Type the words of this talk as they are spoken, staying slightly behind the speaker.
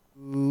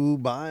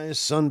by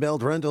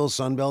Sunbelt Rentals.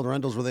 Sunbelt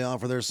Rentals, where they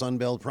offer their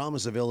Sunbelt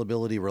promise: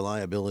 availability,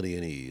 reliability,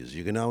 and ease.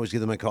 You can always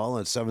give them a call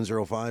at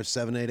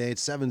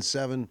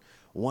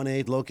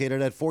 705-788-7718,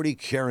 located at 40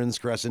 Cairns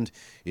Crescent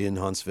in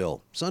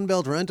Huntsville.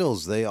 Sunbelt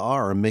Rentals, they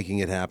are making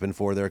it happen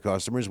for their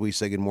customers. We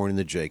say good morning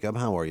to Jacob.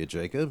 How are you,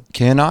 Jacob?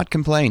 Cannot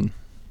complain.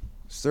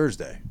 It's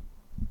Thursday.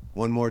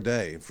 One more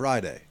day,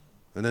 Friday,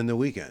 and then the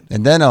weekend.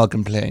 And then I'll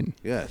complain.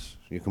 Yes,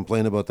 you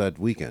complain about that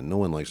weekend. No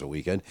one likes a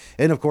weekend.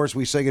 And, of course,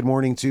 we say good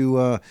morning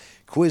to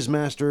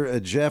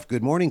Quizmaster Jeff.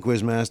 Good morning,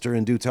 Quizmaster,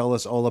 and do tell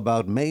us all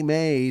about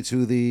May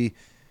to the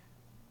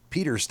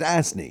Peter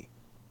Stastny.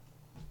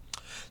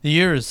 The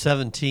year is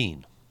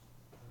 17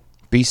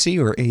 BC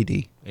or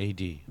AD?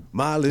 AD.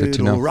 My Good to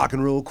know. little rock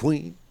and roll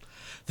queen.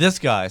 This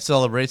guy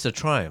celebrates a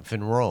triumph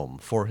in Rome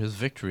for his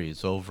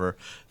victories over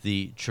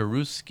the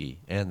Cherusci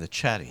and the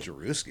Chatti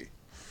Jeruski.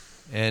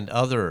 and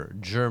other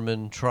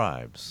German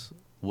tribes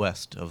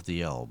west of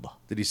the Elbe.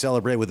 Did he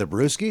celebrate with a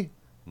brewski?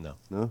 No.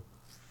 No?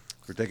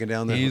 We're taking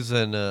down the He's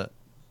an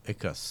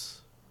Icus.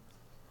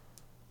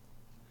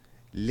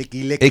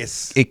 licky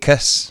lickus.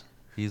 Icus.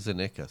 He's an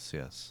Icus,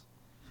 yes.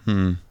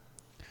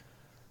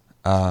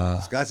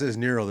 Scott says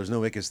Nero. There's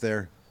no ickus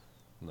there.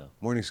 No.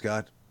 Morning,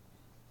 Scott.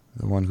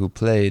 The one who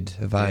played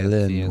a the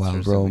violin while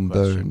answers in the Rome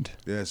question. burned.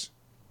 Yes.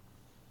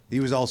 He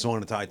was also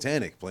on the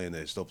Titanic,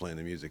 still playing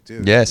the music,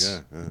 too.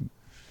 Yes. Yeah.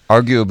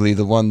 Arguably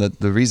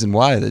the reason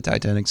why the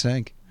Titanic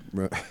sank.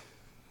 Right.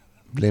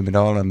 Blame it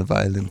all on the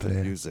violin The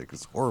player. music.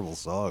 It's horrible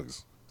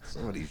songs.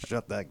 Somebody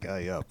shut that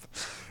guy up.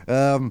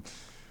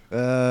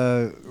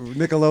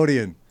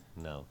 Nickelodeon.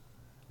 No.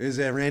 Is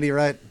that Randy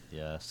right?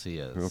 Yes, he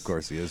is. Of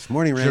course he is.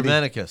 Morning, Randy.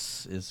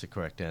 Germanicus is the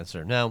correct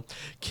answer. Now,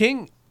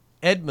 King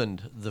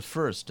Edmund I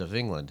of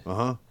England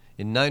Uh-huh.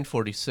 in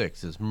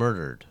 946 is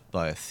murdered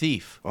by a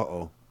thief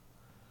Uh-oh.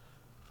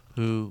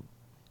 who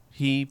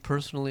he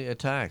personally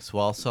attacks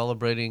while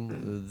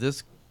celebrating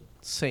this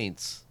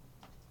saint's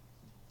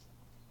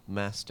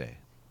Mass Day.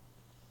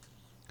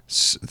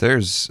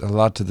 There's a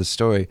lot to the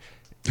story.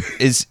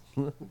 Is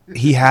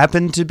he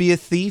happened to be a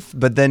thief,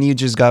 but then he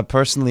just got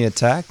personally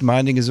attacked,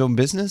 minding his own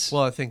business?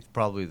 Well, I think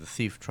probably the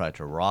thief tried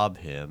to rob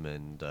him,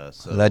 and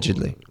so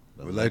Allegedly.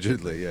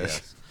 Allegedly,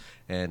 yes.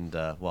 And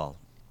well,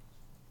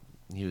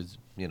 he was,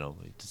 he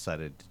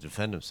decided to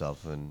defend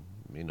himself and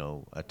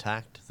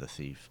attacked the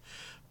thief,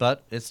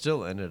 but it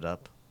still ended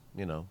up,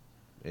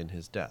 in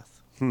his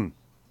death.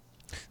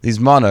 These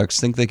monarchs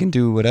think they can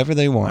do whatever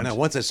they I want. know.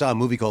 Once I saw a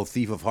movie called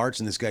Thief of Hearts,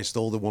 and this guy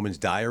stole the woman's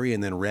diary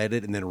and then read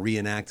it and then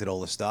reenacted all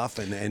the stuff,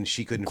 and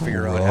she couldn't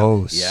figure out how.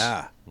 Gross.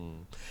 Yeah.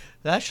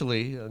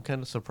 Actually, I'm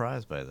kind of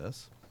surprised by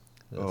this.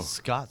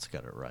 Scott's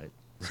got it right.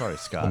 Sorry,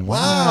 Scott.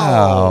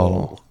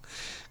 Wow.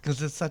 Because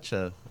it's such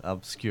a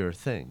obscure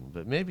thing.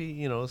 But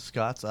maybe,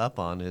 Scott's up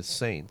on his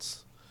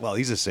saints. Well,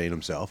 he's a saint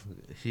himself.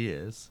 He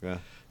is. Yeah.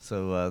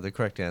 So the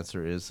correct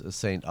answer is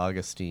St.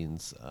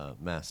 Augustine's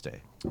Mass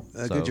Day.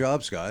 Good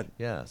job, Scott.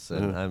 Yes,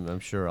 and I'm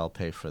sure I'll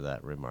pay for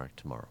that remark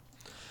tomorrow.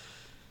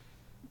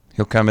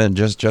 He'll come in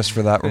just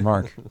for that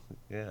remark.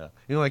 Yeah.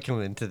 You might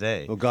come in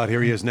today. Oh, God,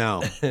 here he is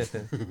now.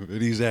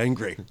 And he's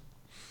angry.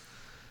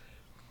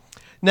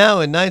 Now,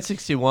 in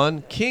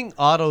 961, King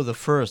Otto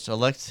I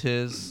elects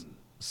his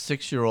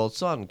 6-year-old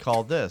son,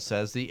 called this,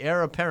 as the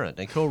heir apparent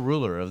and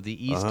co-ruler of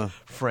the East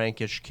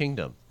Frankish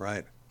kingdom.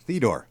 Right.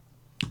 Theodore.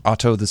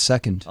 Otto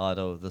II.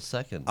 Otto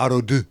II.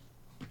 Otto II.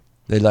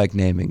 They like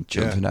naming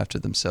children after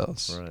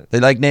themselves. Right. They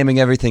like naming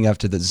everything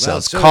after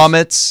themselves. so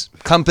Comets,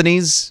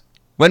 companies.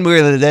 When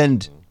will it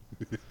end?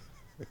 I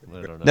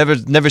don't know.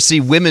 Never see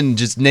women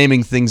just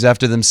naming things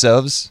after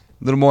themselves.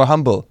 A little more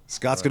humble.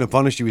 Scott's going to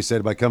punish you, he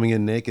said, by coming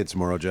in naked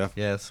tomorrow, Jeff.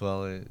 Yes,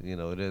 well, it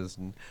is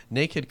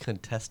Naked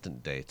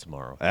Contestant Day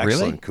tomorrow.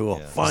 Excellent. Really? Cool.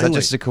 Yeah. Is Finally. that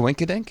just a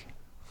coinkydink?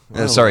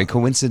 Well, Sorry,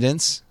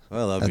 coincidence?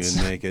 I love That's-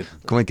 being naked.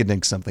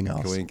 Coinkydink's something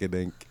else.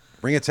 Coinkydink.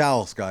 Bring a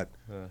towel, Scott.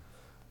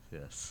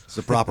 Yes. It's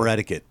the proper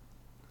etiquette.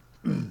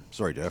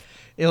 Sorry, Jeff.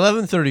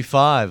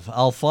 1135,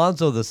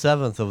 Alfonso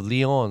VII of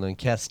Leon and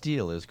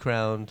Castile is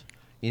crowned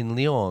in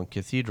Leon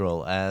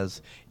Cathedral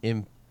as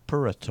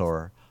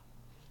Imperator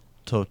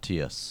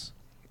Totius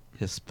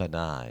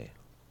Hispanae.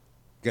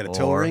 Got a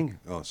toe Or- ring?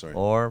 Oh, sorry.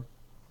 Or,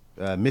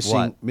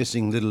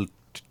 Missing little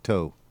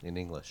toe. in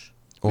English,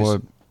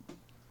 Or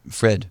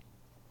Fred.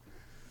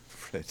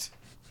 Fred.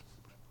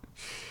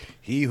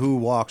 He who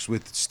walks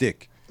with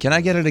stick. Can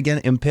I get it again?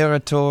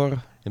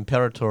 Imperator,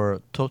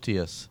 Imperator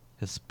Totius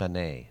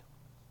Hispanae.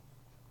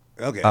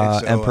 Okay.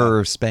 Emperor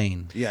of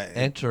Spain. Yeah.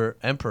 Emperor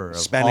of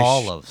Spanish-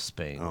 all of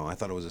Spain. Oh, I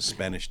thought it was a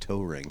Spanish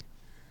toe ring.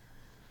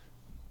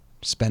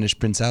 Spanish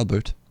Prince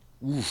Albert.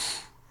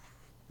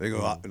 They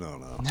go,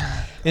 no.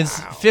 In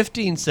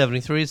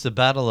 1573, it's the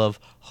Battle of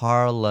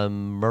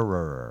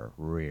Haarlemmermeer.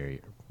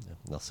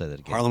 I'll say that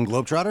again. Harlem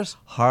Globetrotters?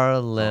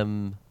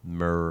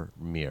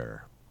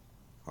 Haarlemmermeer.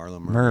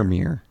 Harlem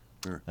Mermere.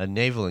 A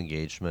naval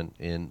engagement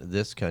in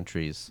this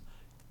country's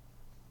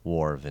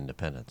War of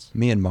Independence.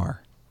 Myanmar.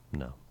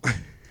 No.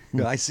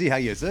 I see how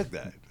you took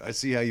that. I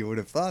see how you would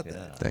have thought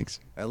that. Thanks.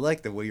 I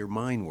like the way your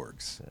mind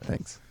works.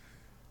 Thanks.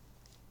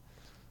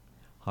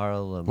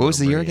 Haarlemmermeer. What was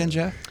the year again,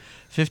 Jeff?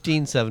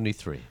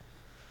 1573.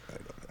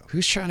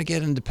 Who's trying to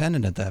get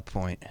independent at that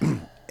point?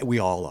 We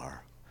all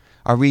are.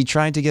 Are we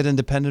trying to get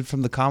independent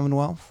from the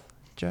Commonwealth,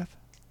 Jeff?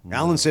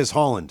 Alan says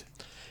Holland.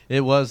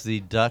 It was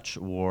the Dutch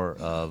War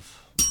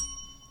of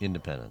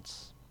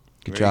Independence.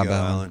 Good There you job, go,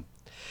 Alan.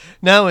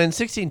 Now, in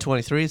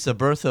 1623, it's the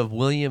birth of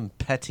William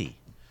Petty.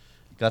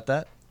 Got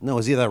that? No,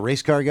 is he that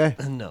race car guy?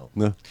 No.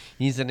 No.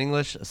 He's an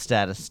English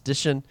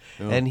statistician,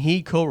 Oh. and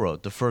he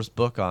co-wrote the first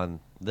book on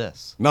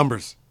this.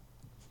 Numbers.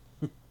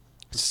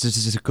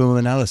 Statistical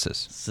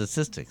analysis.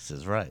 Statistics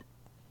is right.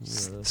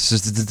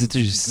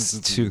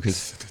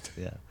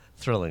 Yeah.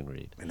 Thrilling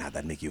read. And how'd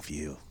that make you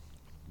feel?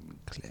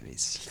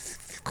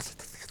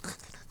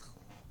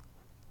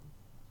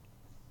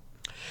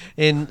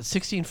 In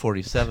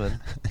 1647,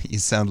 You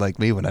sound like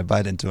me when I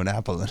bite into an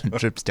apple and it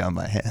drips down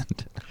my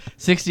hand.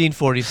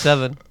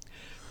 1647,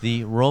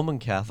 the Roman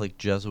Catholic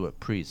Jesuit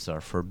priests are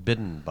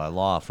forbidden by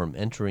law from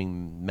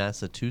entering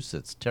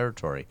Massachusetts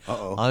territory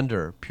Uh-oh.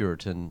 under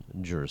Puritan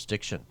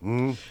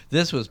jurisdiction.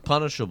 This was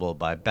punishable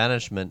by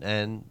banishment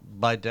and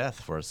by death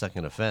for a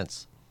second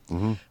offense.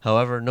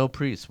 However, no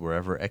priests were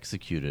ever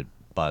executed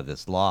by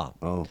this law.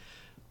 Oh.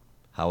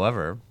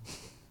 However,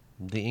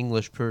 the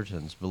English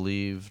Puritans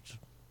believed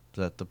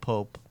that the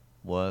Pope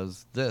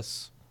was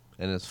this,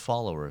 and his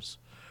followers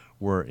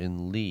were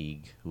in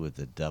league with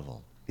the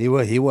devil. He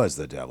was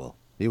the devil.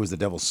 He was the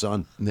devil's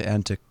son. The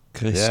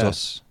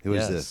Antichristos. He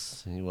was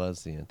Yes, he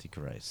was the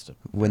Antichrist.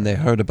 When they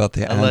heard about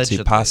the Allegedly.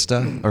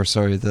 anti-pasta, or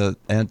sorry, the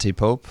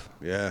anti-pope,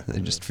 Yeah. they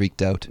just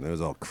freaked out. It was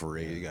all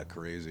crazy. He got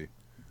crazy.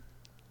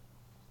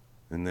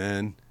 And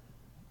then,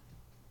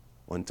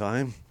 one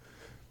time?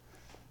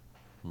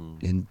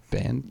 In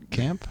band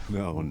camp?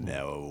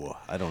 No.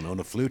 I don't know.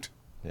 The flute?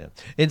 Yeah.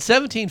 In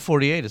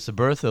 1748, it's the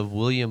birth of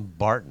William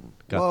Barton.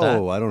 Got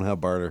Whoa, that? I don't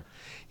have barter.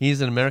 He's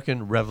an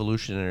American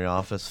Revolutionary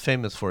Officer,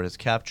 famous for his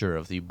capture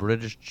of the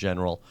British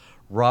General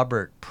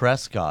Robert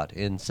Prescott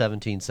in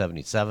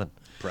 1777.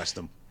 Pressed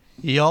him.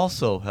 He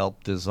also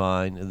helped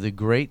design the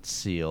Great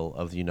Seal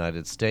of the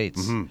United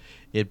States.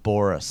 It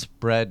bore a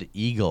spread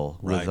eagle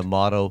with Right. the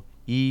motto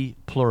E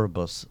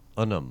pluribus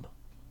unum,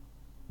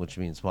 which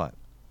means what?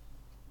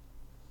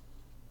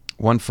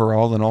 One for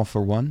all and all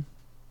for one?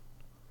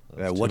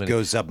 That's too What many-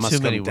 goes up must too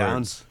come many down.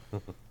 words.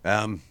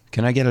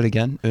 Can I get it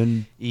again?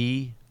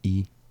 E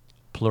E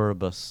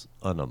pluribus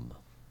unum.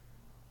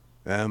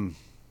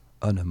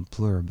 unum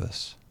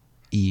pluribus.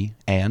 E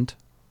and?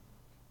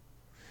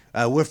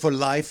 We're for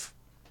life,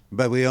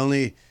 but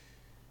we'll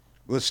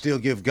still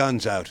give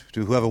guns out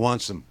to whoever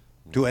wants them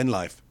to end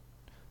life.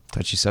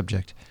 Touchy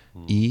subject.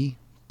 E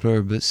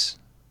pluribus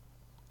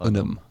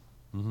unum.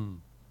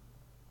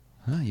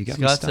 Huh, you got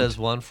me Scott stumped. says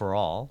one for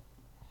all.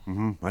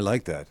 I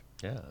like that.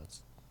 Yeah.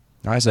 It's,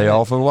 I say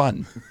all for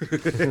one.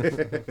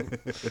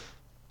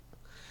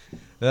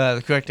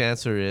 the correct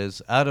answer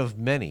is out of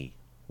many,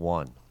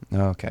 one.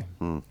 Okay.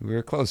 We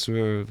were close.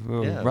 We were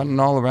Yeah. running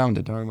all around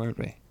it, weren't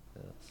we?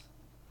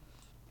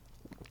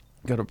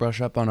 Got to brush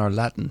up on our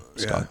Latin,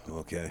 Scott. Yeah,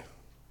 okay.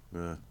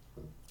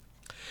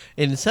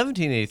 In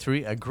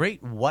 1783, a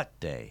Great What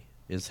Day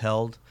is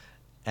held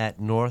at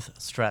North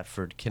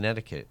Stratford,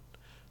 Connecticut,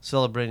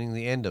 celebrating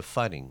the end of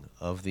fighting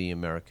of the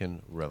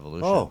American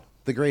Revolution. Oh,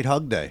 the Great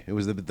Hug Day. It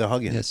was the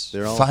hugging. Yes,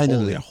 They're all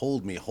finally.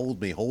 hold me,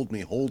 hold me, hold me,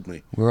 hold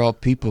me. We're all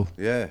people.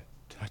 Yeah,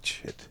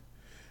 touch it.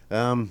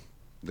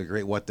 The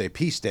Great What Day?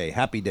 Peace Day,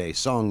 Happy Day,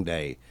 Song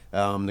Day,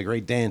 the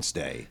Great Dance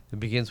Day, It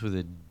begins with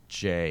a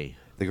J.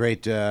 the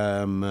Great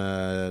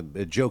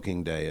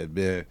Joking Day,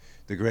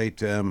 the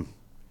Great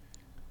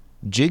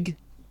Jig?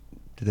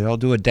 Do they all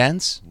do a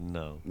dance?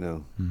 No.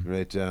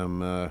 Great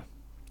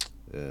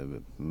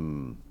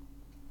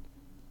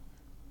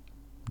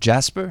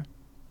Jasper?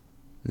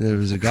 There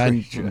was a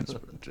guy.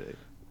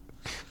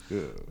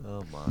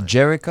 Oh, my.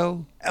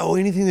 Jericho? Oh,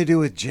 anything to do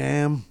with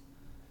jam?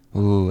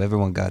 Ooh,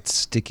 everyone got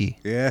sticky.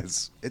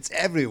 Yes, it's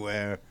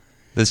everywhere.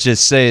 Let's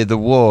just say the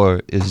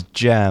war is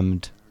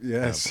jammed.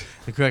 Yes,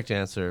 The correct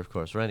answer, of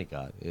course, Rennie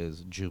got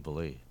is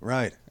Jubilee.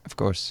 right. Of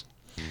course.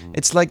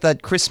 It's like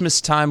that Christmas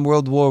time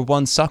World War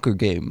I soccer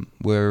game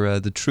where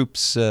the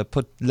troops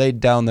laid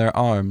down their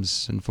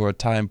arms and for a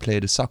time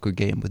played a soccer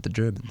game with the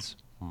Germans.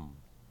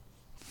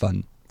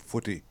 Fun.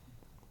 Footy.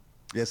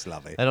 Yes,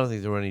 lovey. I don't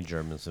think there were any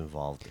Germans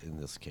involved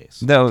in this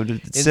case. No,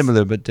 it's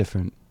similar but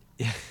different.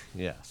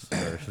 Yes,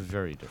 very,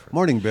 very different.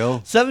 Morning, Bill.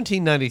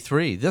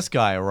 1793, this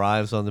guy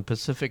arrives on the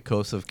Pacific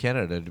coast of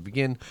Canada to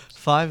begin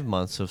 5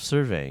 months of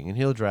surveying, and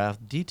he'll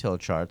draft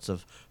detailed charts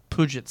of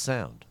Puget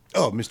Sound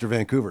Oh, Mr.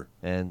 Vancouver.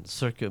 and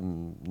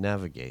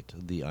circumnavigate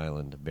the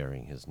island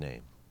bearing his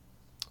name.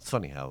 It's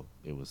funny how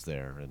it was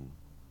there and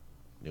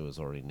it was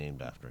already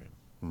named after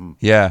him.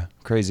 Yeah,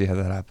 crazy how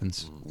that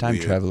happens. Time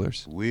Weird.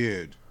 travelers.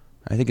 Weird.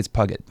 I think it's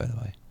Puget, by the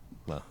way.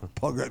 Well,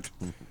 Pug.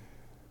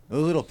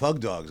 Those little pug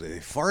dogs, they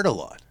fart a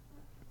lot.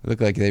 Look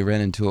like they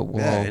ran into a wall.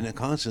 Yeah, and it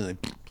constantly.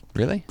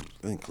 Really?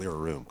 Then clear a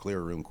room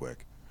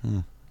quick.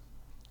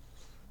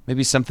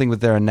 Maybe something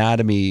with their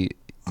anatomy.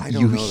 I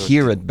don't You know the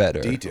hear it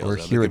better Details or of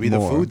hear it it could be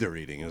more. the food they're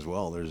eating as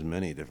well. There's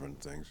many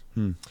different things.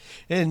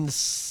 in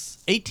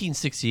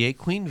 1868,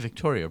 Queen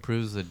Victoria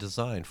approves the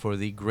design for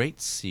the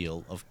Great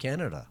Seal of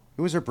Canada.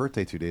 It was her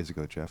birthday 2 days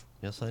ago, Jeff.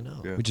 Yes, I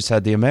know. Yeah. We just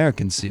had the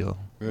American seal.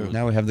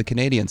 Now we have the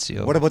Canadian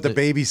seal. What about the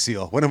baby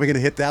seal? When are we going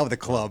to hit that with a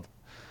club?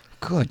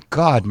 Good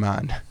God,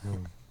 man.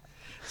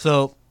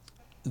 So,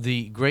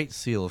 the Great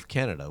Seal of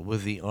Canada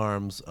with the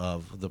arms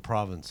of the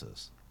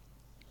provinces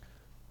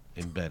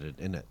embedded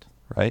in it.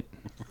 Right?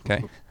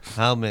 Okay.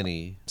 How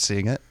many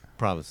Seeing it.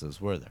 provinces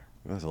were there?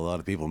 There's a lot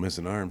of people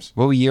missing arms.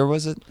 What year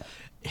was it?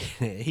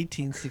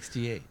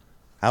 1868.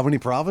 How many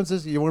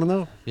provinces? You want to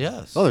know?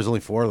 Yes. Oh, there's only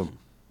 4 of them.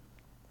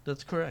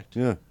 That's correct.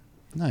 Yeah.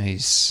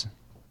 Nice.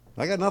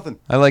 I got nothing.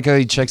 I like how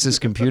he checks his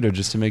computer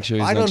just to make sure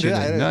he's I not don't do cheating.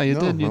 that. No, you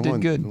I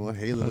did good. want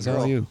Haley That's the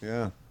girl. all you.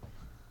 Yeah.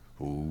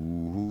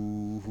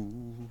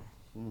 Ooh.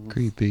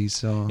 Creepy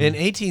song. In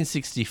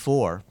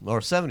 1864,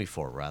 or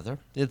 74 rather,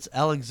 it's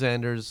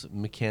Alexander's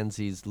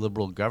Mackenzie's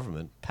Liberal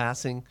government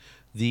passing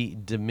the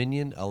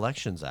Dominion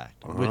Elections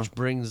Act, which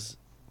brings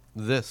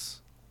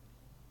this.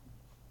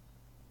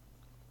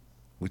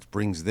 Which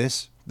brings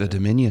this The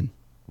Dominion.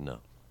 No.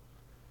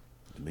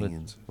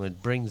 Dominions. When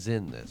it brings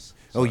in this.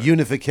 Oh, Sorry.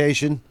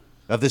 unification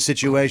of the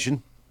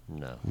situation.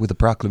 No. With a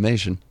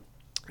proclamation,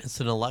 It's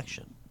an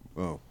election.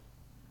 Oh,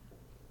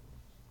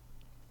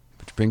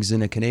 which brings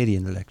in a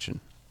Canadian election.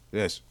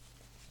 yes.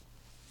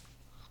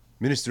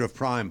 Minister of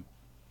Prime.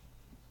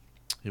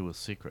 It was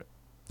secret.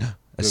 A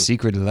Ooh.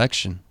 secret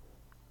election.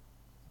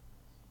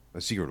 A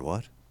secret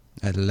what?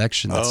 An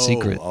election that's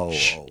secret.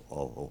 Shh.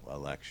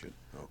 Election.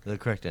 Okay. The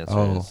correct answer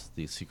Oh. is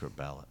the secret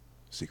ballot.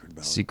 Secret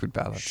ballot. Secret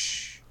ballot.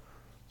 Shh.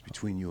 It's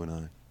between you and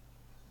I.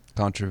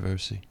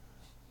 Controversy.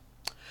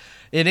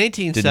 In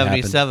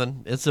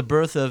 1877, it's the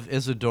birth of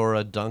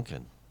Isadora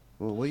Duncan.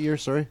 Well, what year,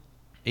 sorry?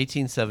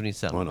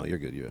 1877. Oh, no, you're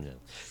good. Yeah.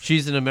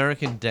 She's an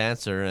American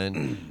dancer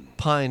and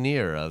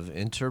pioneer of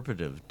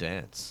interpretive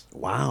dance.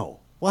 Wow.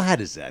 Well, how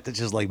does that? That's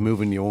just like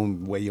moving your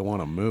own way you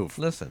want to move.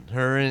 Listen,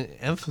 her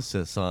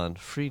emphasis on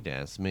free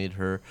dance made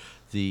her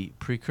the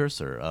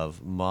precursor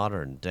of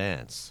modern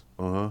dance.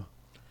 Uh-huh.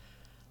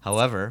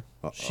 However,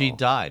 she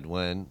died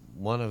when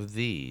one of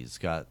these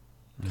got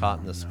caught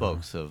in the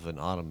spokes of an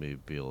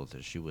automobile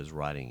that she was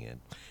riding in,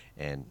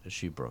 and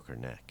she broke her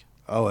neck.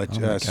 Oh, my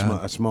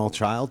God. a small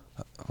child?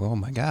 Oh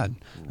my God.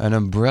 An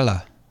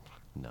umbrella.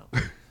 No.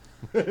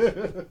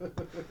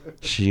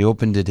 She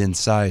opened it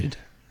inside.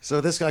 So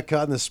this got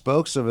caught in the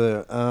spokes of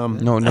a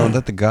No,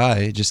 not the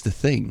guy, just the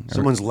thing. Or-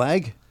 someone's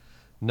leg?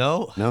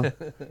 No? No.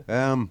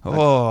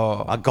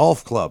 Oh. A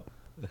golf club.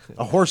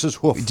 A horse's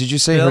hoof. Did you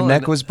say Bill her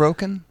neck and- was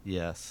broken?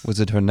 Yes. Was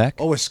it her neck?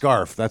 Oh, a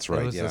scarf. That's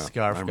right. It was yeah. the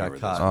scarf I got remember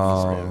caught. this.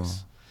 Oh. in the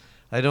spokes.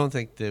 I don't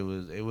think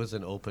it was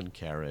an open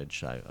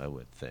carriage, I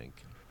would think.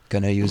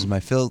 Gonna use my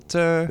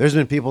filter. There's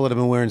been people that have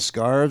been wearing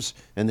scarves,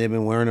 and they've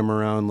been wearing them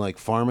around like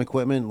farm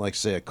equipment, like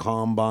say a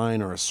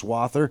combine or a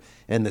swather,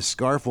 and the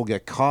scarf will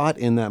get caught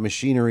in that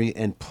machinery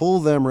and pull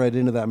them right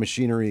into that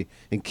machinery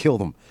and kill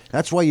them.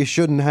 That's why you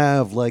shouldn't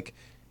have like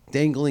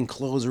dangling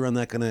clothes around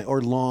that kind of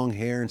or long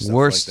hair and stuff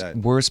Worst like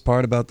that. worst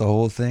part about the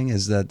whole thing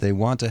is that they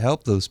want to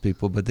help those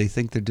people, but they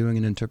think they're doing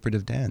an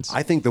interpretive dance.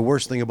 I think the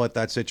worst thing about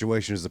that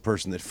situation is the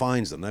person that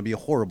finds them. That'd be a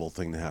horrible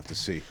thing to have to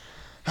see.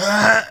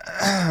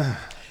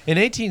 In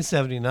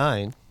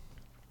 1879,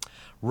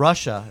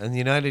 Russia and the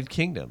United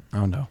Kingdom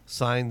Oh no.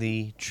 signed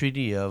the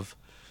Treaty of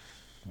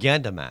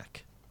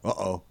Gandamak,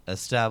 Uh-oh.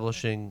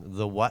 establishing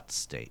the what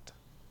state?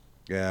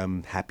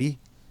 Happy?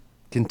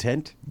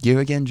 Content? You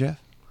again,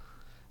 Jeff?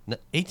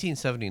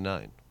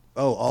 1879,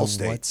 Oh, all The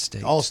state. what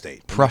state? All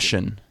state.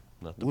 Prussian.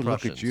 not the Ooh, look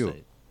Prussian at you.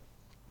 state.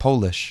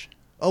 Polish.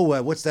 Oh,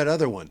 what's that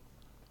other one?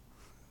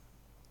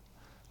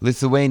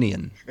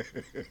 Lithuanian.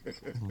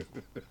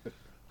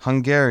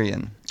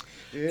 Hungarian.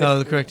 No,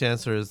 the correct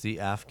answer is the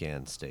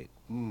Afghan state.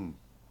 In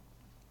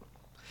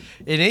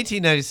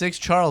 1896,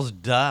 Charles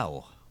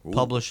Dow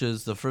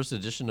publishes the first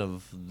edition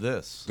of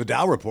this. The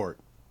Dow Report.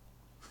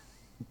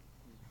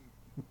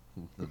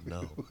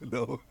 No.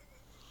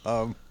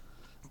 No.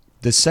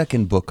 The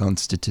second book on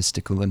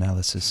statistical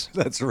analysis.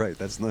 That's right.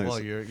 That's nice. Well,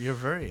 you're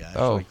very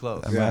actually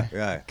close. am Yeah, I?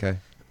 yeah. Okay.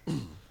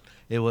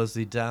 It was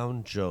the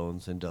Dow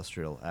Jones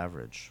Industrial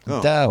Average.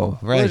 Oh. Dow,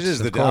 right? Well, it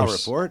is of the Dow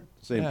course. Report.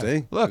 Same Yeah.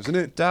 thing. Look, isn't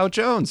it? Dow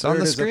Jones on There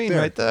the it is up screen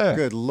there. right there.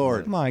 Good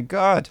Lord. My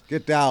God.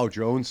 Get Dow,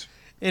 Jones.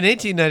 In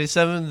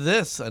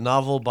 1897, a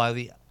novel by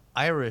the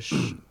Irish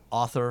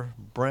author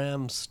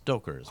Bram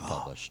Stoker is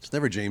published. It's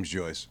never James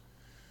Joyce.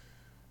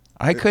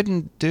 I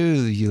couldn't do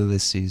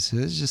Ulysses. It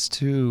was just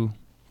too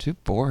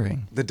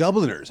boring. The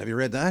Dubliners. Have you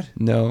read that?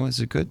 No,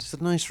 is it good? It's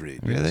a nice read.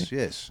 Really? Yes.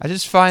 Yes. I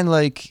just find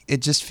like it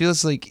just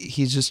feels like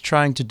he's just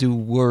trying to do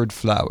word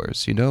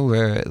flowers, you know,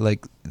 where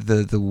like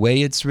the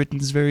way it's written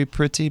is very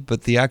pretty,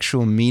 but the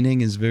actual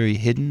meaning is very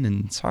hidden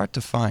and it's hard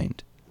to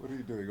find. What are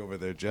you doing over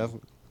there, Jeff?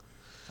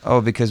 Oh,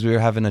 because we were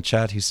having a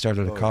chat, he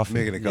started a coffee.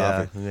 Making a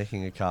coffee. Yeah,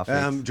 making a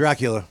coffee.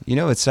 Dracula. You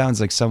know, it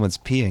sounds like someone's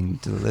peeing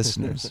to the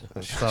listeners.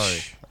 Sorry.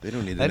 They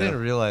don't need to I know.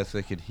 didn't realize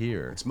they could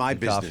hear It's my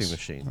the coffee business.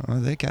 machine. Oh,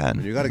 they can.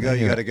 When you gotta go. They You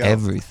hear gotta go.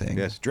 Everything.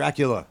 Yes.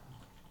 Dracula.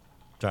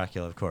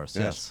 Dracula, of course,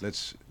 yes.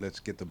 Let's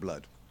get the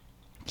blood.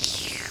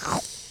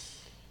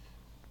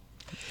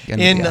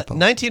 and In the apple.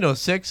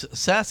 1906,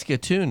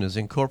 Saskatoon is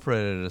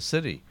incorporated as a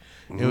city.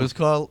 It was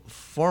called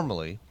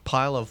formerly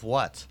Pile of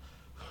what?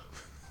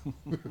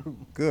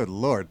 Good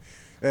Lord.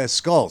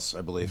 Skulls,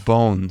 I believe.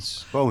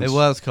 Bones. Bones. It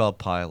was called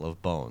Pile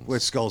of Bones.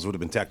 Which skulls would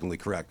have been technically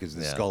correct because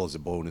the Yeah. skull is a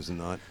bone, is it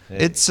not?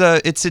 It's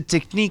a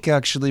technique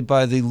actually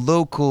by the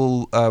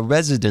local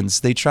residents.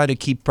 They try to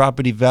keep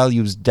property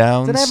values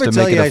down Did I ever to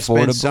tell make you it I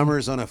spent affordable.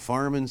 summers on a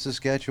farm in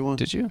Saskatchewan?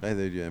 Did you? I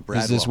did, yeah. Is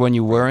Bradwell. this when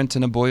you weren't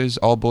in a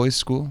all boys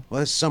school?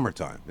 Well, it's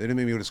summertime. They didn't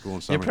make me go to school in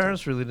Your summertime.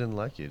 parents really didn't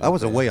like you. I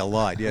was did they? away a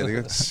lot. Yeah,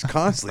 they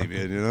constantly,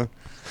 man, you know?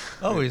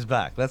 Oh, he's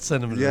back. Let's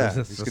send him to Yeah,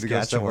 he's going to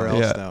go somewhere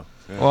Saskatchewan. else Yeah. now.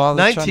 Yeah. Well,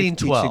 they're trying to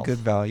teach you 1912. good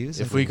values.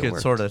 If I we think it could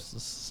worked. sort of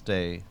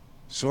stay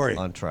Sorry.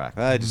 on track.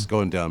 Just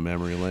going down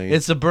memory lane.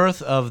 It's the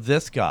birth of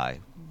this guy,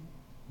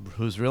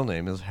 whose real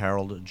name is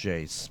Harold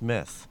J.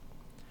 Smith.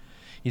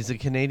 He's a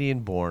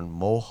Canadian-born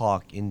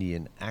Mohawk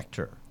Indian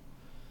actor.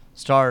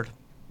 Starred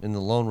in The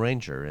Lone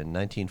Ranger in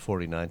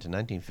 1949 to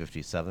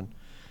 1957.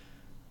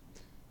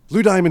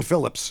 Lou Diamond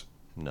Phillips.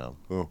 No.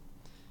 Oh.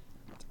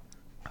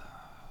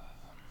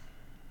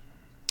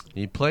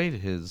 He played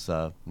his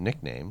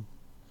nickname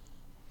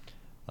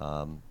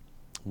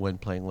when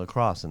playing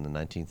lacrosse in the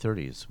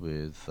 1930s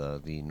with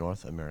the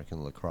North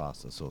American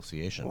Lacrosse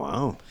Association.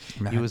 Wow.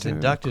 He was Actor,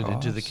 inducted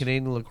into the lacrosse.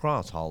 Canadian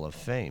Lacrosse Hall of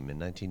Fame in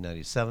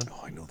 1997,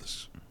 Oh, I know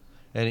this.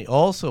 and he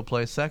also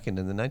placed second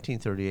in the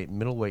 1938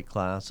 middleweight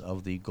class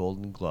of the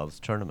Golden Gloves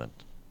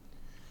tournament.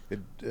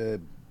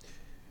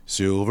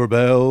 Silver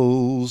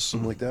Bells,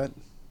 something like that.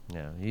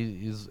 Yeah,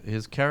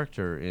 his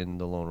character in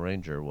The Lone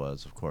Ranger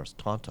was, of course,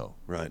 Tonto.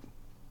 Right.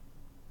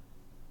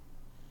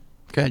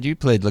 God, you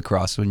played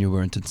lacrosse when you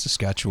weren't in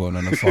Saskatchewan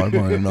on a farm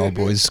or in an all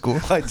boys school.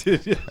 I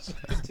did, yes.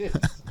 I did.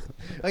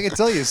 I can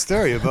tell you a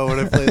story about when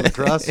I played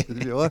lacrosse. You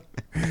know what?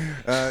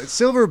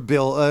 Silver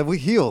Bill, with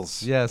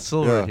heels. Yeah,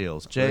 Silver Yeah.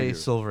 Heels. Very Jay good.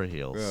 Silver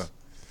Heels. Yeah.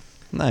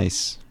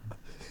 Nice.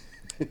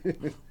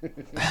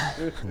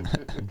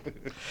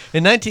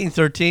 In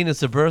 1913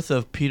 is the birth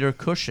of Peter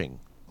Cushing.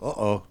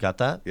 Uh-oh. Got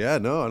that? Yeah,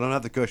 no, I don't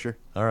have the cusher.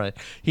 All right.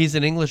 He's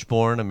an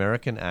English-born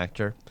American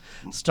actor.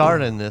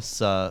 Starred in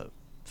this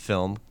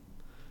film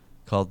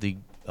called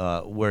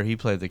where he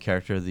played the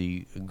character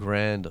the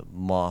Grand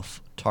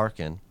Moff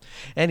Tarkin,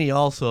 and he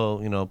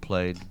also,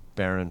 played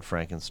Baron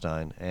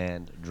Frankenstein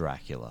and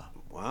Dracula.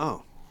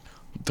 Wow.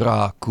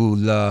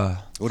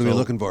 Dracula. What are we So-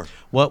 looking for?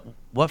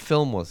 What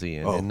film was he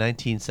in? Oh. In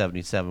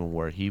 1977,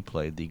 where he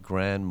played the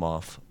Grand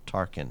Moff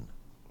Tarkin.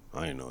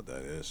 I don't know what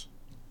that is.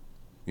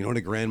 You know what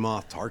a Grand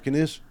Moff Tarkin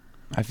is?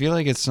 I feel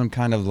like it's some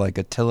kind of like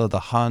Attila the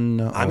Hun.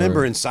 I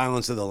remember in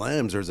Silence of the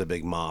Lambs, there was a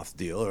big moth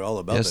deal. They're all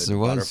about Yes, the there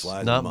was.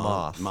 butterflies. Not and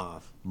moth.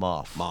 Moth.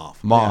 Moff.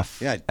 Moth.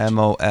 Moff. Yeah.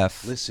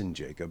 M-O-F. Listen,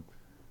 Jacob.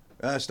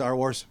 Star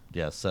Wars.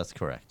 Yes, that's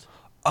correct.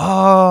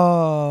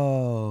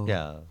 Oh.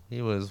 Yeah,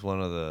 he was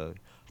one of the.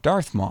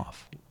 Darth Moff.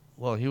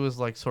 Well, he was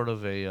like sort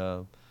of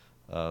a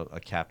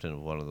captain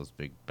of one of those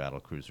big battle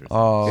cruisers.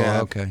 Oh,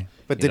 Yeah. okay.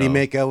 But You did he know,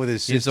 make out with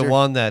his He's sister? the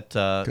one that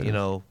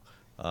Could've.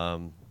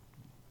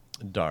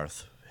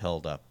 Darth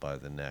held up by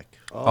the neck.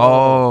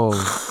 Oh.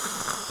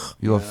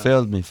 You have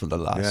failed me for the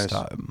last Yes.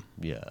 time.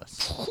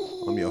 Yes.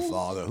 I'm your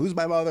father. Who's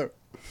my mother?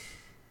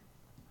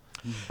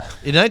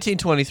 In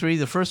 1923,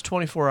 the first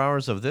 24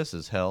 hours of this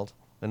is held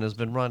and has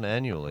been run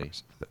annually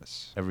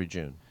This. every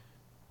June.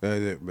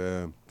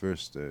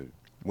 First,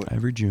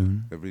 Every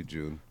June. every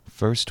June.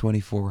 First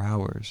 24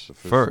 hours. The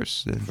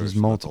First. the There's first,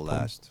 not the multiple.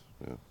 last.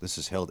 Yeah. This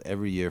is held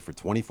every year for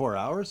 24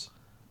 hours?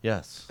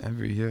 Yes.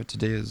 Every year.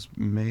 Today is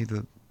May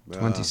the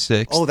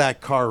 26th. Oh, that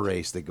car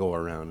race they go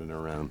around and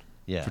around.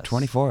 Yes. For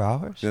 24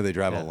 hours? Yeah, they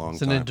drive Yeah, a long it's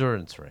time. an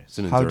endurance race. It's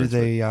an How do endurance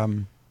they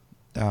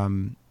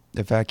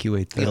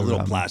evacuate race. They their got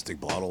little plastic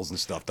bottles and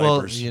stuff. Well,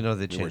 Diapers. they wear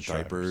change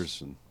diapers.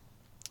 drivers. And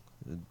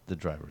The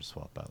drivers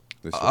swap out.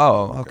 they stuff.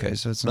 Oh, okay.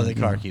 So it's But the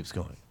not- car yeah. keeps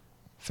going.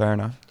 Fair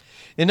enough.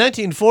 In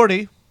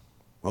 1940,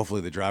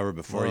 Hopefully the driver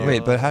before you.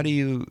 Wait, but how do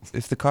you,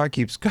 if the car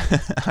keeps,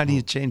 how do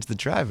you change the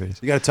drivers?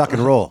 You got to tuck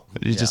and roll.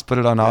 You Yeah. just put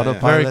it on Yeah, yeah.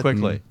 autopilot? very and-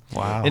 quickly.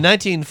 Wow. In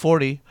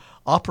 1940,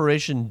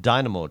 Operation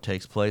Dynamo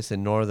takes place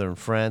in northern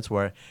France,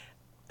 where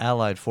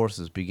Allied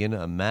forces begin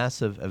a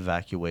massive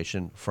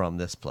evacuation from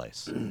this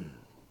place.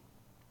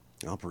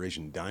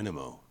 Operation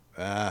Dynamo.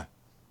 I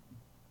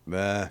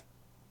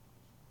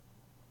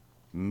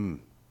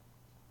don't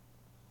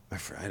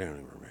even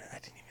remember. I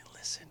didn't even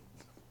listen.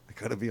 I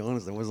gotta be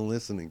honest. I wasn't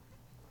listening.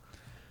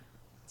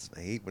 I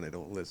hate when I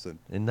don't listen.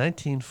 In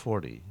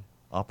 1940,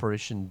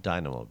 Operation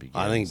Dynamo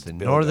I think begins in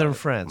Bill northern got it.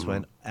 France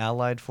when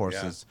Allied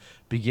forces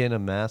begin a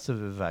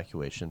massive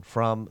evacuation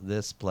from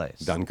this place.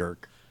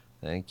 Dunkirk.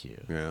 Thank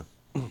you. Yeah.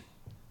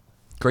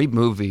 Great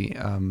movie.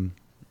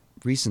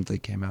 Recently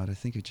came out. I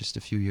think it just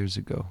a few years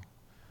ago.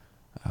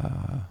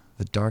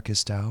 The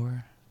Darkest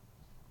Hour.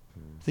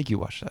 I think you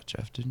watched that,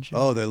 Jeff, didn't you?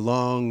 Oh, the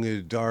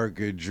long, dark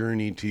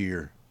journey to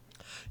your.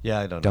 Yeah,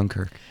 I don't know.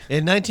 Dunkirk.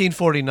 In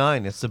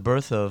 1949, it's the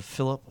birth of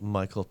Philip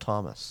Michael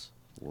Thomas.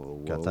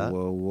 Whoa, Got whoa, that?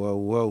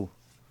 whoa.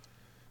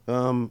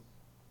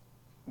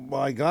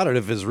 Well, I got it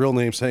if his real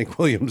name's Hank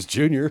Williams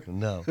Jr.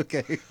 No.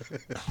 Okay.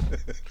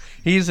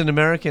 He's an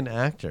American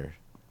actor.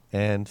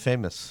 and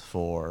famous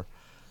for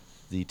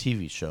the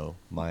TV show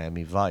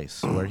Miami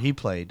Vice, where he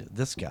played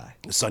this guy.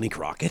 Sonny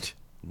Crockett.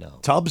 No.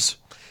 Tubbs.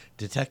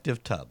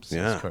 Detective Tubbs.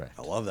 Yeah, That's correct.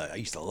 I love that. I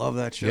used to love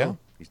that show. Yeah.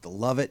 Used to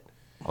love it.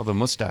 All the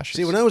mustaches.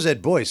 See, when I was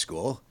at boys'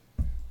 school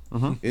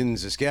in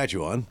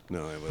Saskatchewan,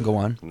 no, it was, Go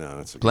on. No,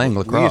 it's Playing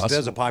lacrosse. That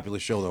was a popular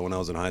show though when I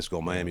was in high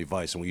school, Miami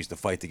Vice, and we used to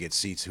fight to get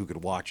seats who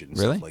could watch it and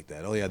Really? stuff like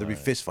that. Oh yeah, there'd be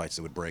fist fights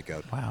that would break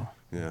out. Wow.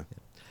 Yeah.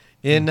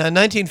 In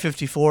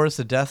 1954 is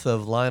the death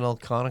of Lionel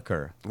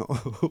Conacher.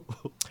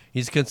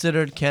 He's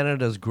considered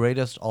Canada's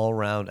greatest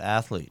all-round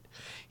athlete.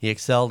 He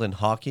excelled in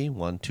hockey,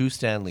 won 2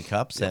 Stanley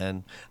Cups,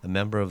 and a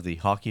member of the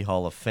Hockey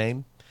Hall of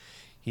Fame.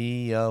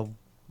 He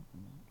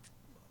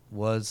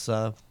was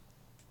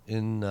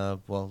in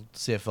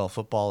CFL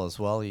football as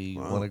well. He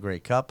won a Grey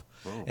Cup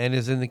and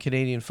is in the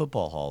Canadian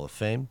Football Hall of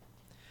Fame.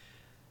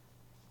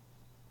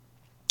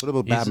 What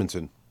about He's-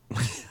 badminton?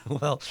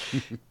 Well,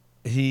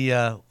 he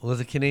was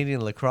a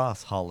Canadian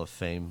Lacrosse Hall of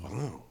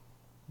Fame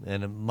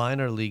and a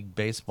minor league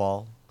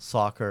baseball,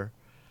 soccer,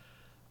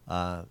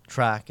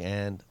 track,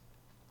 and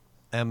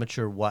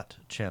amateur what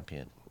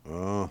champion?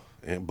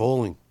 And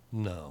bowling,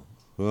 No.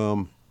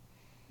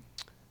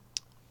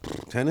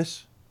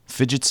 tennis,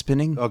 Fidget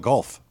spinning?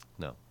 golf.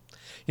 No.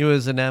 He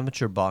was an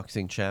amateur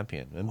boxing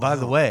champion. And by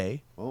the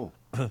way, Oh,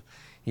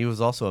 he was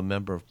also a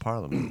member of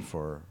parliament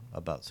for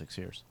about 6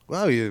 years.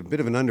 well, you're a bit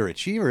of an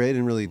underachiever. He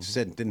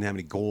didn't have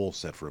any goals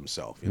set for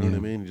himself. You know what I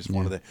mean? He just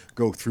wanted to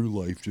go through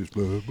life just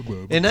blah, blah, blah, blah.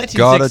 In Gotta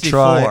 1964,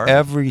 try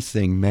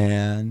everything,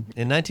 man.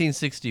 in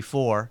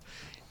 1964,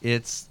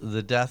 it's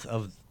the death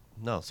of...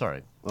 No,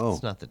 sorry. Oh.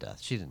 It's not the death.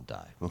 She didn't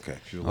die. Okay,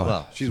 she's,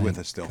 Well, she's with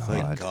us still.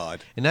 Thank God. God.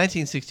 In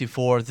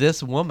 1964,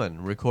 this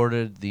woman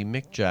recorded the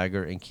Mick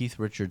Jagger and Keith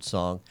Richards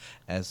song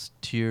As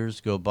Tears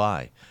Go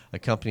By,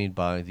 accompanied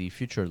by the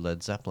future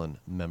Led Zeppelin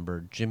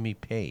member Jimmy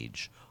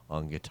Page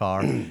on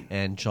guitar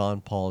and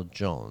John Paul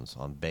Jones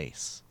on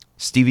bass.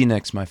 Stevie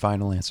Nicks, my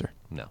final answer.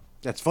 No.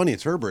 That's funny.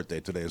 It's her birthday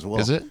today as well.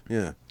 Is it?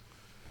 Yeah.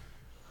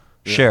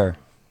 Cher,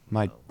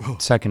 my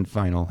second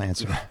final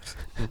answer.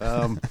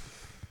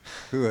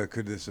 Who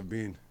could this have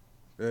been?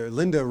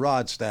 Linda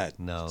Rodstadt.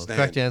 No. The Stan.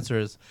 correct answer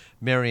is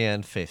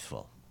Marianne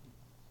Faithfull.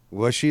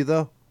 Was she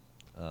though?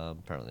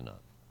 Apparently not.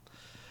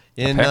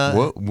 In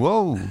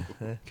whoa.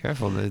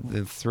 Careful,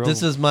 the throw.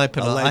 This is my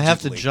penultimate. I have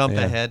to Allegedly. jump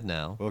Yeah. ahead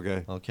now.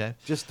 Okay. Okay.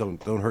 Just don't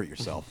hurt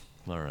yourself.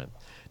 All right.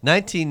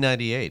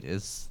 1998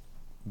 is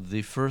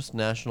the first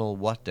National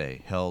What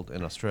Day held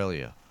in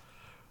Australia,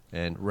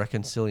 and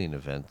reconciliation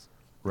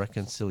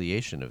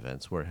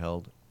events were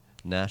held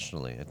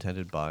nationally,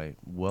 attended by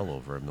well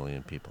over 1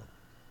 million people.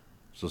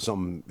 So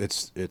something.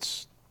 It's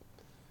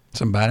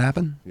Something bad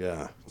happened?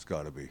 yeah. It's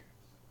got to be.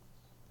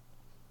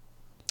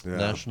 Yeah.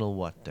 National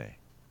What Day?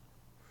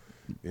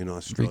 In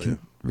Australia.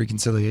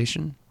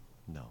 Reconciliation?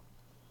 No.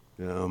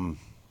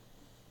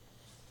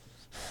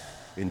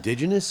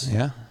 Indigenous.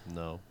 Yeah.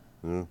 No.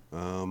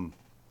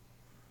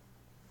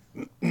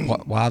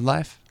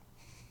 Wildlife?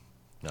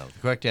 No. The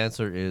correct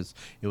answer is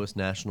it was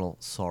National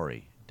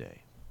Sorry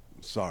Day.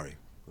 Sorry.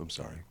 I'm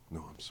sorry.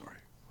 No, I'm sorry.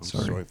 I'm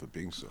Sorry. sorry for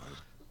being sorry.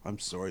 I'm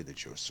sorry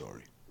that you're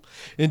sorry.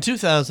 In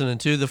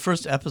 2002, the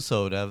first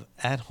episode of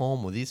At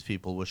Home with These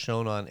People was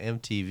shown on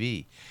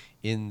MTV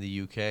in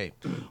the UK.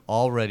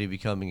 Already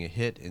becoming a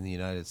hit in the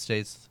United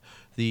States,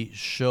 the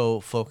show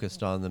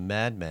focused on the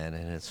madman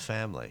and his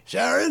family.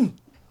 Sharon.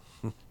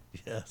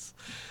 Yes.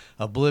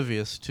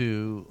 Oblivious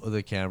to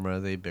the camera,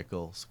 they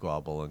bickle,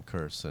 squabble, and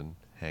curse and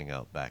hang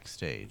out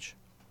backstage.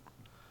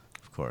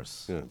 Of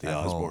course. Yeah, the At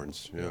Home,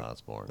 Osbournes. Yeah. The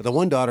Osbournes. But the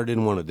one daughter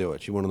didn't want to do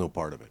it. She wanted no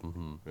part of it.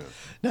 Yeah.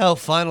 Now,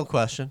 final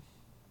question.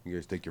 You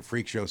guys take your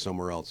freak show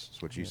somewhere else.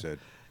 That's what she said.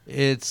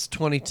 It's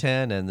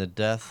 2010 and the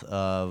death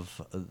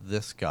of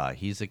this guy.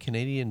 He's a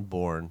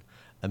Canadian-born,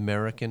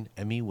 American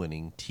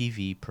Emmy-winning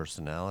TV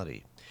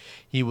personality.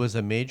 He was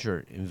a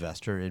major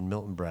investor in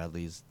Milton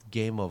Bradley's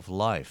Game of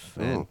Life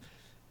and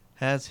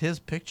has his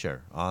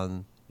picture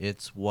on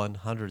its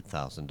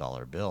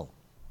 $100,000 bill.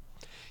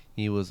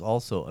 He was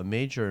also a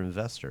major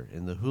investor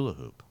in the hula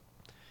hoop.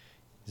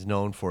 He's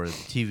known for his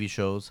TV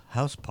shows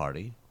House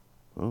Party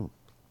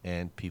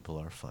and People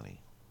Are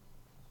Funny.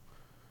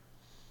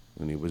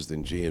 And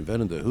he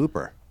invented the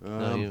hooper.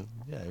 No,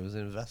 he was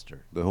an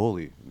investor.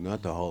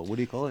 Not the whole. What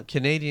do you call it?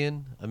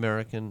 Canadian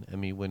American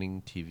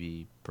Emmy-winning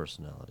TV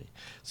personality.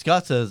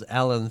 Scott says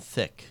Alan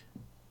Thicke.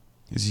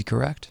 Is he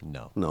correct?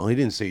 No. No, he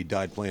didn't say he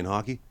died playing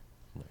hockey.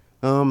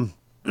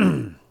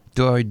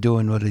 Dory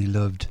doing what he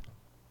loved.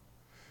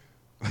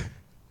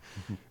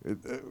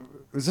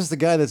 Is this the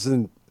guy that's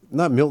in?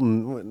 Not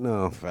Milton.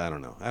 No, I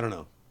don't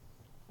know.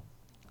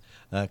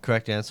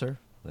 Correct answer.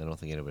 I don't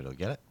think anybody will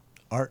get it.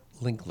 Art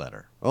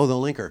Linkletter. Oh, the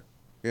linker.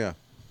 Yeah.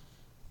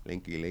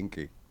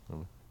 Linky.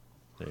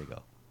 There you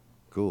go.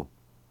 Cool.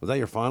 Was that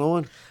your final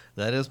one?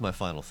 That is my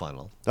final.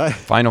 Final. I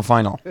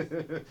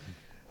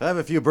have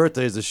a few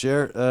birthdays to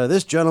share.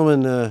 This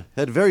gentleman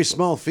had very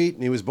small feet,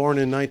 and he was born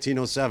in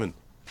 1907.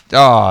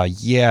 Oh,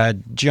 yeah,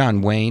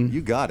 John Wayne.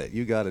 You got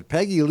it.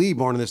 Peggy Lee,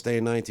 born on this day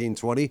in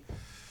 1920.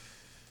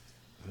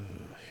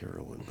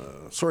 Heroin.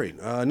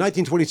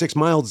 1926,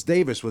 Miles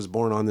Davis was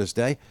born on this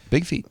day.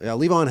 Big feet.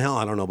 Levon Helm,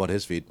 I don't know about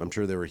his feet. I'm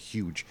sure they were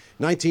huge.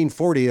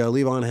 1940,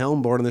 Levon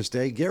Helm, born on this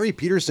day. Gary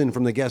Peterson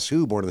from the Guess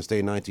Who, born on this day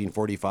in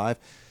 1945.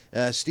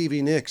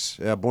 Stevie Nicks,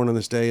 born on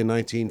this day in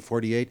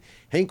 1948.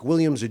 Hank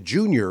Williams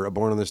Jr.,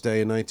 born on this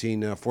day in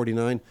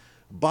 1949.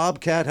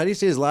 Bobcat, how do you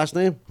say his last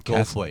name?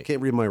 Goldthwait.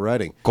 Can't read my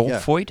writing.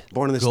 Goldthwait?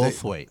 Born on this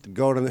Goldthwait.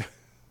 day.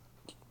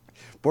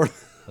 Born.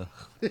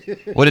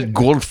 What did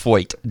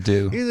Goldthwait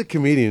do? He's a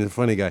comedian, a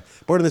funny guy.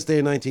 Born on this day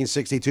in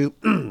 1962.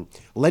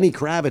 Lenny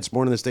Kravitz,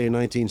 born on this day in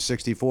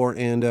 1964.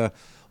 And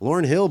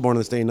Lauryn Hill, born on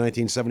this day in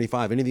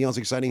 1975. Anything else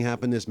exciting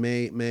happened this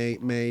May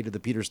to the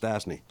Peter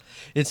Stastny?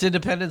 It's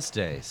Independence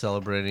Day,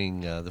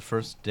 celebrating the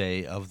first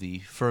day of the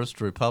First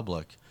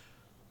Republic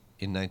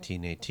in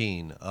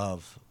 1918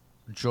 of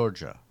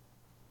Georgia,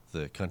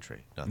 the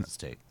country, not the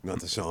state.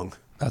 Not the song.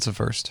 That's a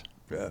first.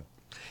 Yeah.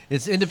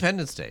 It's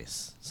Independence Day,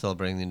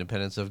 celebrating the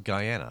independence of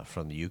Guyana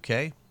from the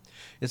UK.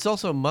 It's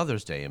also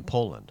Mother's Day in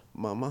Poland.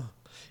 Mama.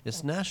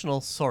 It's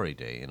National Sorry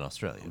Day in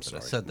Australia, but I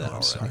said that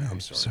already. I'm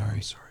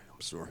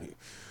sorry.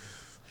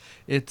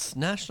 It's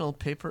National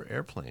Paper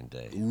Airplane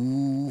Day.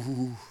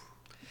 Ooh.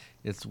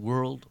 It's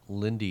World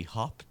Lindy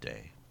Hop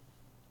Day.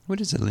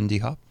 What is a Lindy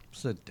Hop?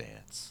 It's a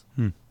dance.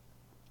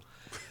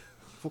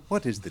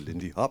 What is the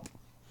Lindy Hop?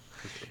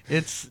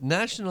 It's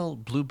National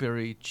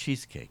Blueberry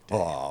Cheesecake Day.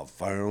 Oh,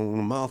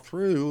 found my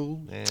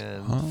thrill.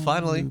 And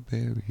finally,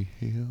 Blueberry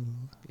Hill.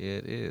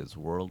 it is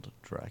World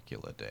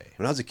Dracula Day.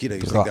 When I was a kid, I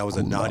used to think that was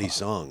a Dracula. naughty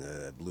song,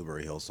 that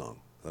Blueberry Hill song.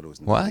 I thought it was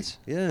naughty. What?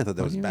 Yeah, I thought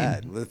that was do you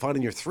bad.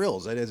 Finding your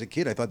thrills. As a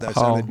kid, I thought that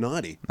sounded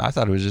naughty. I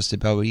thought it was just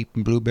about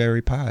eating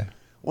blueberry pie.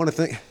 Want to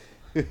think?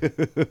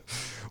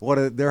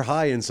 They're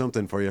high in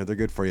something for you. They're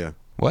good for you.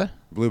 What?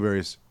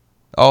 Blueberries.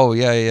 Oh,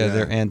 yeah. Yeah.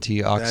 They're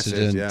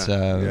antioxidant That's it,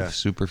 yeah.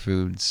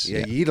 superfoods.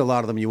 Yeah, you eat a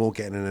lot of them, you won't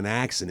get in an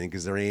accident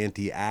because they're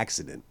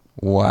anti-accident.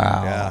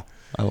 Wow. Yeah.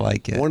 I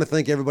like it. I want to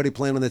thank everybody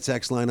playing on the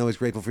text line. Always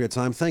grateful for your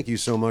time. Thank you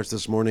so much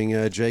this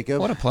morning, Jacob.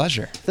 What a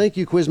pleasure. Thank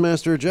you,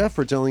 Quizmaster Jeff,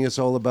 for telling us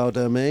all about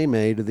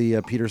May to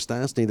the Peter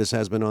Stastny. This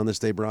has been On This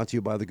Day, brought to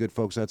you by the good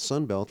folks at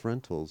Sunbelt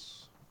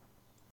Rentals.